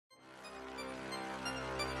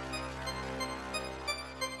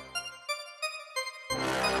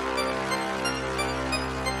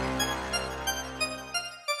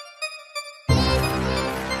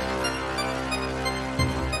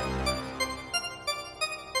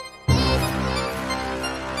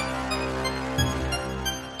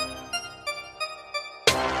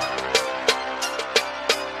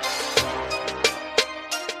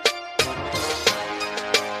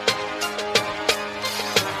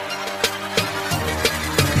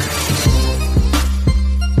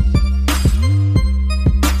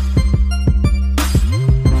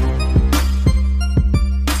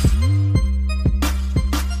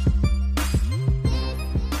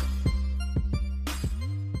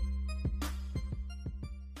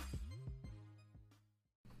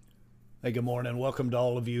Hey, good morning. Welcome to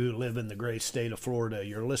all of you who live in the great state of Florida.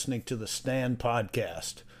 You're listening to the Stand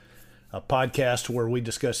Podcast, a podcast where we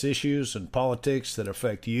discuss issues and politics that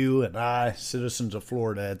affect you and I, citizens of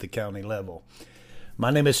Florida at the county level.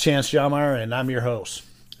 My name is Chance Jommeyer, and I'm your host.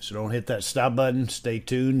 So don't hit that stop button. Stay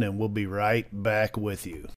tuned, and we'll be right back with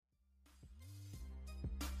you.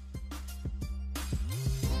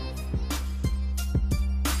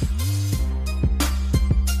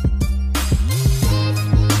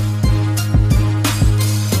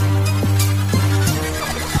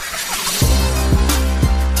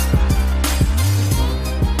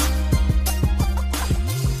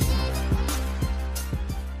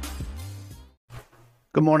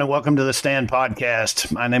 Good morning. Welcome to the Stand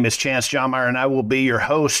Podcast. My name is Chance Jommeyer, and I will be your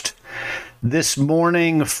host this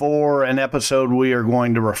morning for an episode we are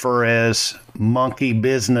going to refer as Monkey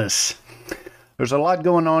Business. There's a lot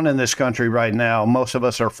going on in this country right now. Most of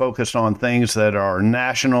us are focused on things that are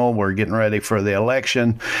national. We're getting ready for the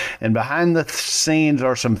election. And behind the scenes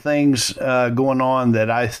are some things going on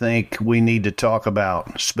that I think we need to talk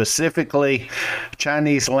about, specifically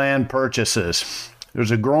Chinese land purchases.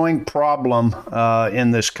 There's a growing problem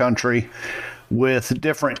in this country with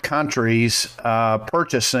different countries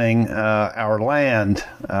purchasing our land.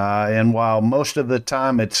 And while most of the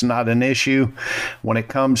time it's not an issue, when it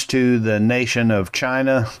comes to the nation of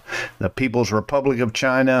China, the People's Republic of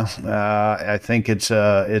China, I think it's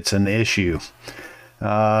an issue.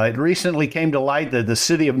 It recently came to light that the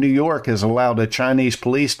city of New York has allowed a Chinese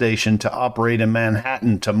police station to operate in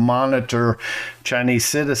Manhattan to monitor Chinese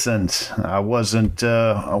citizens. I wasn't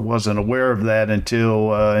aware of that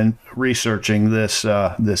until in researching this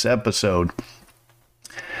episode.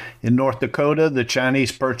 In North Dakota, the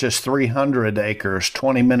Chinese purchased 300 acres,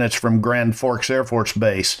 20 minutes from Grand Forks Air Force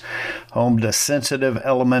Base, home to sensitive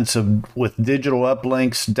elements with digital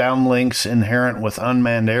uplinks, downlinks inherent with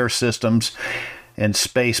unmanned air systems, and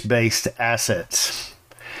space-based assets.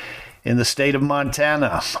 In the state of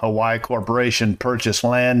Montana, Hawaii Corporation purchased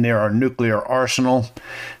land near our nuclear arsenal.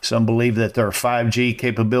 Some believe that their 5G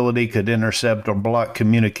capability could intercept or block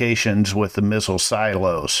communications with the missile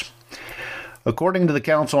silos. According to the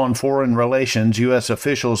Council on Foreign Relations, U.S.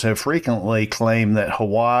 officials have frequently claimed that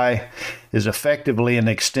Hawaii is effectively an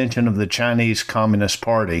extension of the Chinese Communist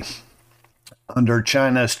Party. Under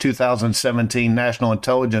China's 2017 National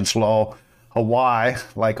Intelligence Law, Hawaii,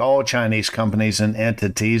 like all Chinese companies and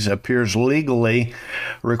entities, appears legally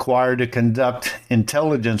required to conduct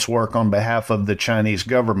intelligence work on behalf of the Chinese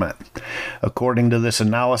government. According to this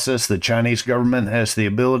analysis, the Chinese government has the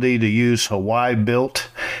ability to use Hawaii-built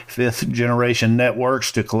fifth-generation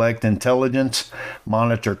networks to collect intelligence,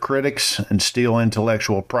 monitor critics, and steal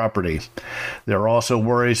intellectual property. There are also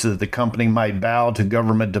worries that the company might bow to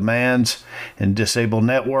government demands and disable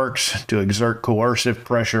networks to exert coercive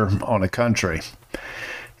pressure on a country.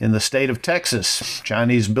 In the state of Texas,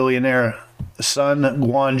 Chinese billionaire Sun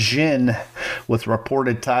Guanjin, with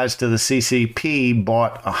reported ties to the CCP,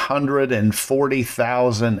 bought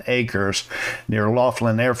 140,000 acres near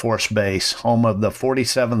Laughlin Air Force Base, home of the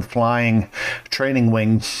 47th Flying Training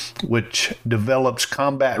Wing, which develops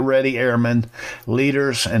combat-ready airmen,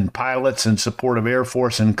 leaders, and pilots in support of Air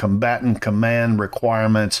Force and combatant command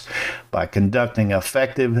requirements by conducting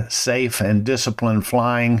effective, safe, and disciplined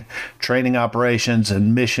flying, training operations,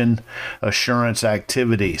 and mission assurance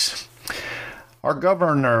activities. Our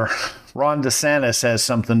governor, Ron DeSantis, has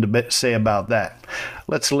something to say about that.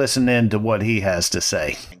 Let's listen in to what he has to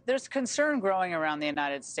say. There's concern growing around the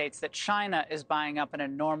United States that China is buying up an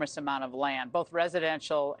enormous amount of land, both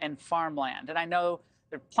residential and farmland. And I know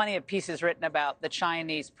there are plenty of pieces written about the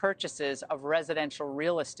Chinese purchases of residential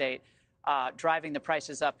real estate driving the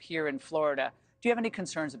prices up here in Florida. Do you have any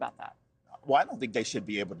concerns about that? Well, I don't think they should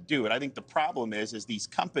be able to do it. I think the problem is these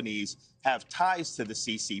companies have ties to the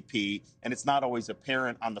CCP, and it's not always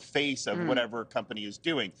apparent on the face of whatever a company is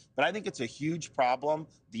doing. But I think it's a huge problem,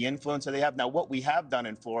 the influence that they have. Now, what we have done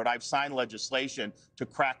in Florida, I've signed legislation to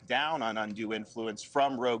crack down on undue influence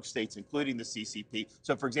from rogue states, including the CCP.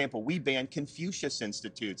 So, for example, we ban Confucius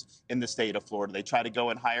Institutes in the state of Florida. They try to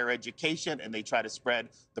go in higher education, and they try to spread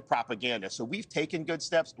the propaganda. So we've taken good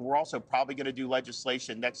steps. We're also probably going to do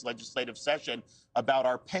legislation next legislative session about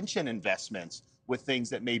our pension investments with things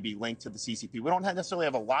that may be linked to the CCP. We don't necessarily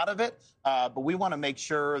have a lot of it, but we want to make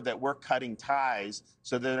sure that we're cutting ties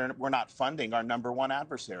so that we're not funding our number one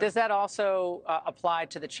adversary. Does that also apply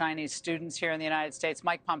to the Chinese students here in the United States?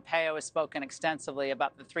 Mike Pompeo has spoken extensively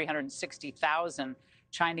about the 360,000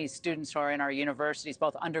 Chinese students who are in our universities,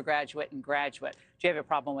 both undergraduate and graduate. Do you have a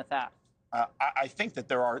problem with that? I think that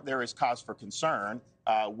there is cause for concern.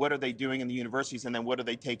 What are they doing in the universities, and then what are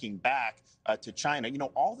they taking back to China? You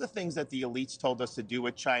know, all the things that the elites told us to do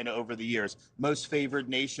with China over the years: most favored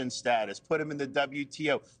nation status, put them in the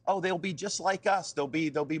WTO. Oh, they'll be just like us. They'll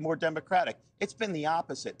be more democratic. It's been the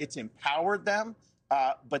opposite. It's empowered them,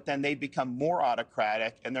 but then they become more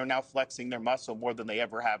autocratic, and they're now flexing their muscle more than they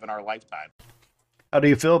ever have in our lifetime. How do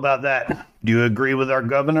you feel about that? Do you agree with our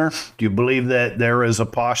governor? Do you believe that there is a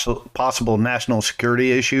possible national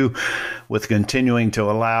security issue with continuing to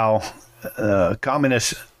allow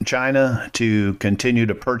communist China to continue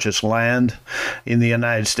to purchase land in the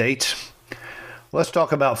United States? Let's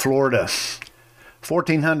talk about Florida.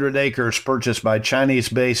 1,400 acres purchased by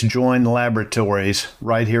Chinese-based Joint Laboratories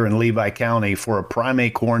right here in Levy County for a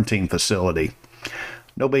primate quarantine facility.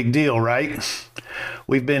 No big deal, right?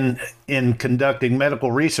 We've been conducting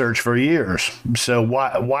medical research for years, so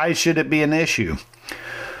why should it be an issue?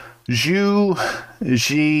 Zhu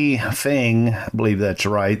Zhifeng, I believe that's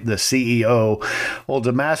right, the CEO, holds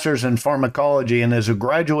a master's in pharmacology and is a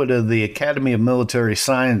graduate of the Academy of Military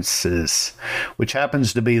Sciences, which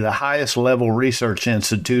happens to be the highest level research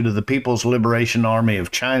institute of the People's Liberation Army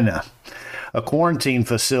of China. A quarantine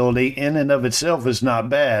facility in and of itself is not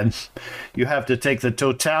bad. You have to take the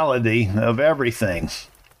totality of everything.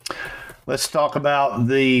 Let's talk about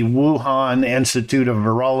the Wuhan Institute of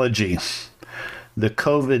Virology, the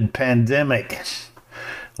COVID pandemic.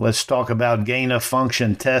 Let's talk about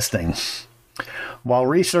gain-of-function testing. While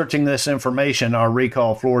researching this information, our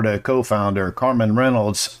Recall Florida co-founder, Carmen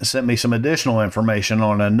Reynolds, sent me some additional information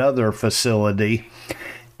on another facility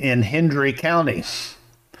in Hendry County.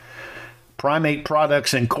 Primate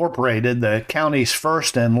Products Incorporated, the county's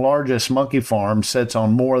first and largest monkey farm, sits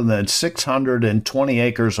on more than 620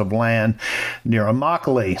 acres of land near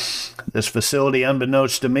Immokalee. This facility,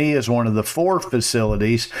 unbeknownst to me, is one of the 4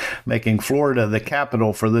 facilities making Florida the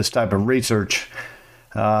capital for this type of research.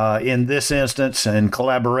 In this instance, in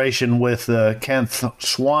collaboration with the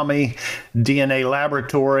Swami DNA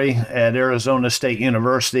Laboratory at Arizona State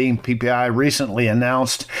University, PPI recently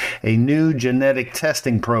announced a new genetic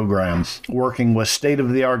testing program working with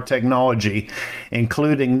state-of-the-art technology,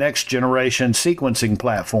 including next-generation sequencing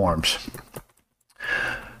platforms.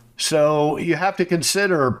 So you have to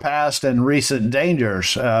consider past and recent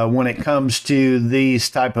dangers when it comes to these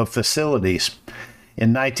type of facilities.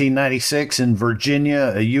 In 1996, in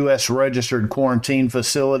Virginia, a U.S. registered quarantine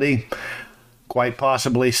facility, quite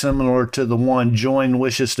possibly similar to the one Join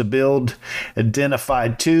wishes to build,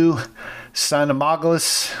 identified 2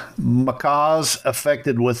 cynomolgus macaques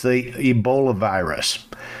affected with the Ebola virus.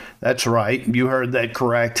 That's right, you heard that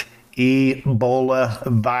correct, Ebola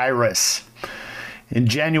virus. In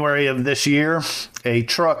January of this year, a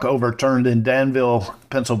truck overturned in Danville,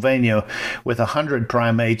 Pennsylvania, with 100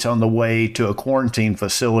 primates on the way to a quarantine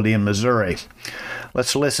facility in Missouri.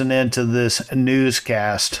 Let's listen in to this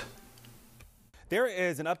newscast. There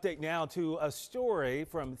is an update now to a story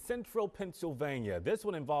from central Pennsylvania. This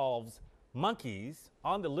one involves monkeys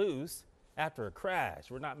on the loose after a crash.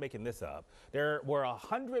 We're not making this up. There were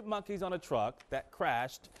 100 monkeys on a truck that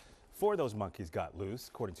crashed. 4 of those monkeys got loose,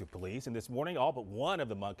 according to police, and this morning all but 1 of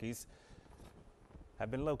the monkeys have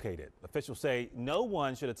been located. Officials say no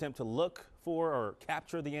one should attempt to look for or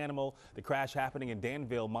capture the animal. The crash happening in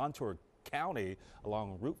Danville, Montour County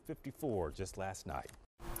along Route 54 just last night.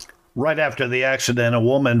 Right after the accident, a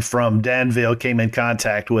woman from Danville came in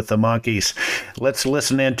contact with the monkeys. Let's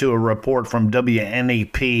listen into a report from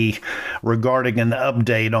WNEP regarding an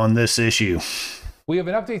update on this issue. We have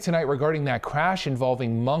an update tonight regarding that crash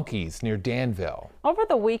involving monkeys near Danville. Over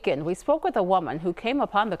the weekend, we spoke with a woman who came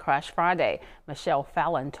upon the crash Friday. Michelle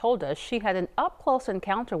Fallon told us she had an up-close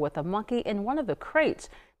encounter with a monkey in one of the crates.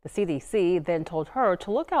 The CDC then told her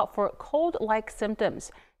to look out for cold-like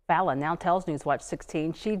symptoms. Fallon now tells Newswatch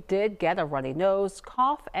 16 she did get a runny nose,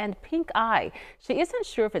 cough, and pink eye. She isn't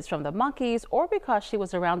sure if it's from the monkeys or because she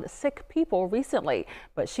was around sick people recently,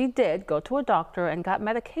 but she did go to a doctor and got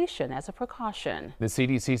medication as a precaution. The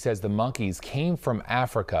CDC says the monkeys came from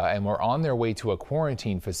Africa and were on their way to a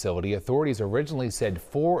quarantine facility. Authorities originally said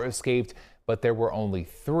 4 escaped, but there were only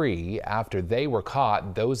 3. After they were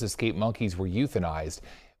caught, those escaped monkeys were euthanized.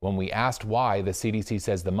 When we asked why, the CDC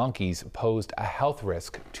says the monkeys posed a health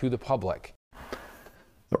risk to the public.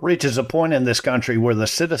 It reaches a point in this country where the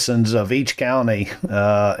citizens of each county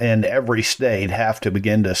and every state have to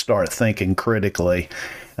begin to start thinking critically.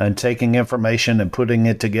 and taking information and putting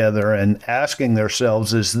it together and asking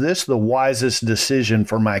themselves, is this the wisest decision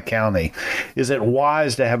for my county? Is it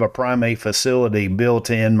wise to have a primate facility built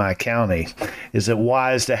in my county? Is it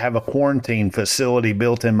wise to have a quarantine facility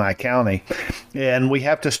built in my county? And we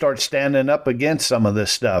have to start standing up against some of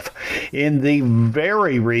this stuff. In the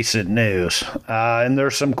very recent news, and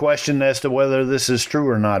there's some question as to whether this is true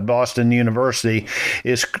or not, Boston University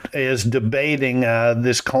is debating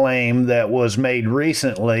this claim that was made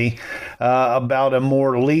recently about a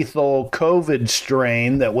more lethal COVID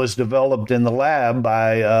strain that was developed in the lab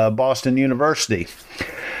by Boston University.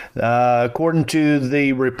 According to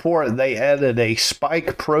the report, they added a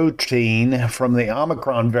spike protein from the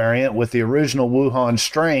Omicron variant with the original Wuhan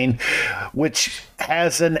strain, which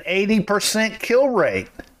has an 80% kill rate.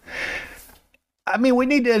 I mean, we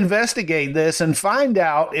need to investigate this and find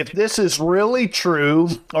out if this is really true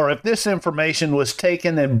or if this information was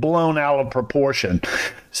taken and blown out of proportion.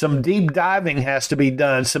 Some deep diving has to be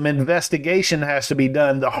done. Some investigation has to be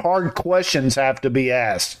done. The hard questions have to be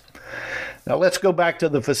asked. Now, let's go back to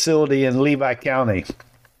the facility in Levy County.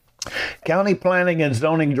 County Planning and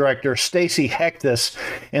Zoning Director Stacy Hectus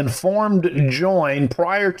informed Join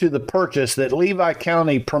prior to the purchase that Levy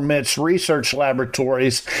County permits research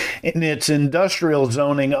laboratories in its industrial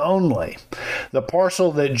zoning only. The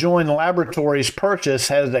parcel that Join Laboratories purchased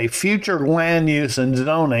has a future land use and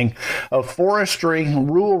zoning of forestry,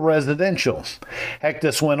 rural residential.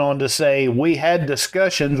 Hectus went on to say, "We had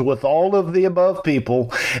discussions with all of the above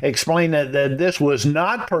people, explaining that this was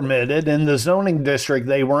not permitted in the zoning district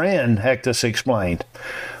they were in," Hectus explained.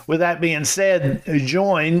 With that being said,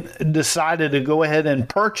 Join decided to go ahead and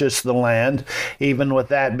purchase the land, even with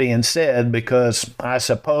that being said, because I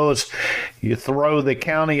suppose you throw the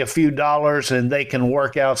county a few dollars and they can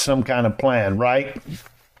work out some kind of plan, right?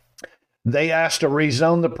 They asked to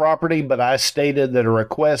rezone the property, but I stated that a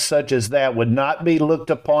request such as that would not be looked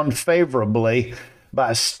upon favorably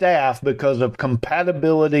by staff because of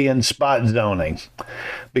compatibility and spot zoning,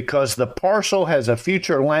 because the parcel has a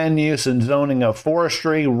future land use and zoning of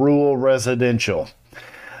forestry, rural, residential.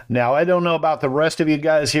 Now, I don't know about the rest of you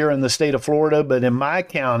guys here in the state of Florida, but in my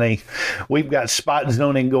county, we've got spot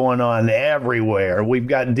zoning going on everywhere. We've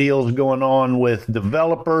got deals going on with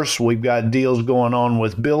developers. We've got deals going on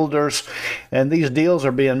with builders, and these deals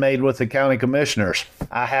are being made with the county commissioners.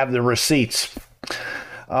 I have the receipts.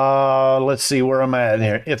 Let's see where I'm at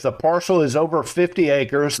here. If the parcel is over 50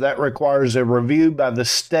 acres, that requires a review by the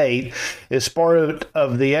state as part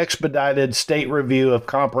of the expedited state review of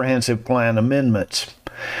comprehensive plan amendments.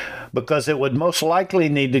 Because it would most likely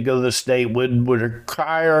need to go to the state, would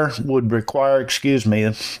require,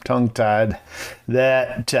 tongue-tied,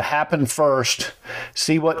 that to happen first,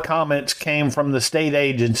 see what comments came from the state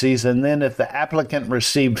agencies, and then if the applicant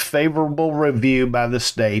received favorable review by the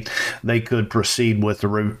state, they could proceed with the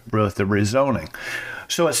rezoning.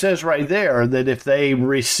 So it says right there that if they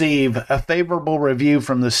receive a favorable review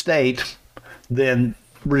from the state, then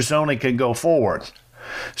rezoning can go forward.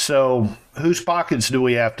 So whose pockets do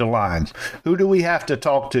we have to line? Who do we have to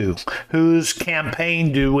talk to? Whose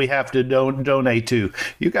campaign do we have to donate to?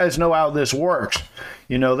 You guys know how this works.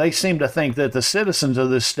 You know, they seem to think that the citizens of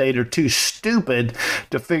this state are too stupid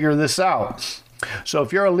to figure this out. So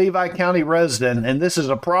if you're a Levy County resident and this is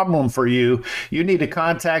a problem for you, you need to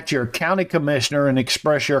contact your county commissioner and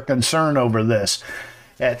express your concern over this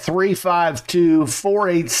at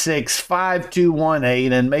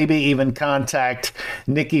 352-486-5218, and maybe even contact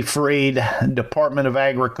Nikki Freed, Department of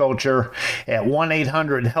Agriculture, at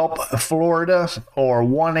 1-800-HELP-FLORIDA or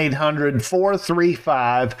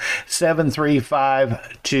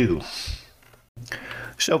 1-800-435-7352.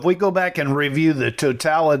 So if we go back and review the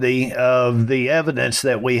totality of the evidence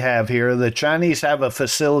that we have here, the Chinese have a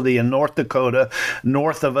facility in North Dakota,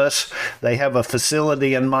 north of us. They have a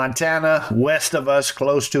facility in Montana, west of us,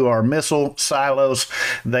 close to our missile silos.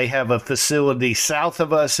 They have a facility south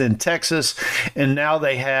of us in Texas, and now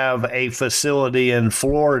they have a facility in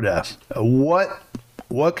Florida. What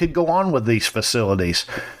could go on with these facilities?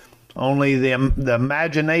 Only the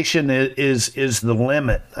imagination is the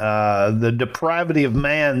limit, the depravity of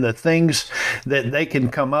man, the things that they can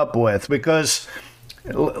come up with. Because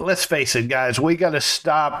let's face it, guys, we got to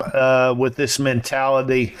stop with this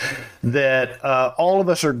mentality that all of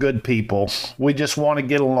us are good people. We just want to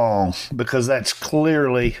get along, because that's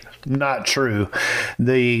clearly not true.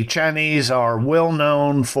 The Chinese are well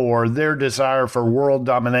known for their desire for world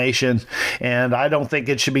domination, and I don't think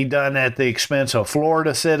it should be done at the expense of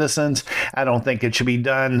Florida citizens. I don't think it should be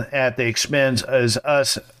done at the expense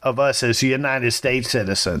of us as United States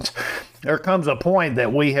citizens. there comes a point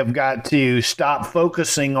that we have got to stop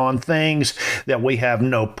focusing on things that we have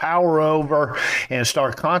no power over and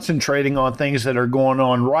start concentrating on things that are going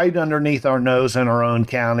on right underneath our nose in our own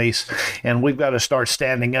counties. And we've got to start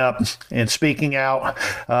standing up and speaking out,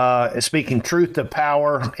 speaking truth to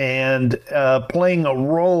power, and playing a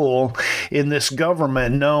role in this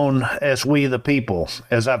government known as we the people.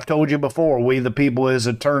 As I've told you before, we the people is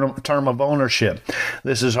a term of ownership.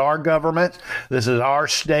 This is our government. This is our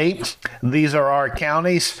state. These are our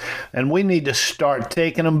counties, and we need to start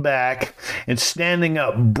taking them back and standing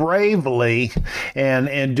up bravely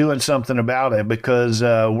and doing something about it, because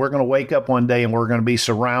we're going to wake up one day and we're going to be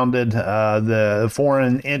surrounded. The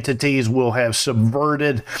foreign entities will have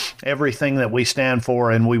subverted everything that we stand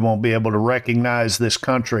for, and we won't be able to recognize this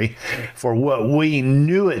country for what we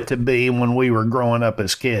knew it to be when we were growing up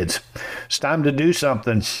as kids. It's time to do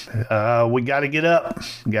something. We got to get up.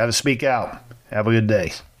 We got to speak out. Have a good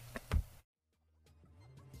day.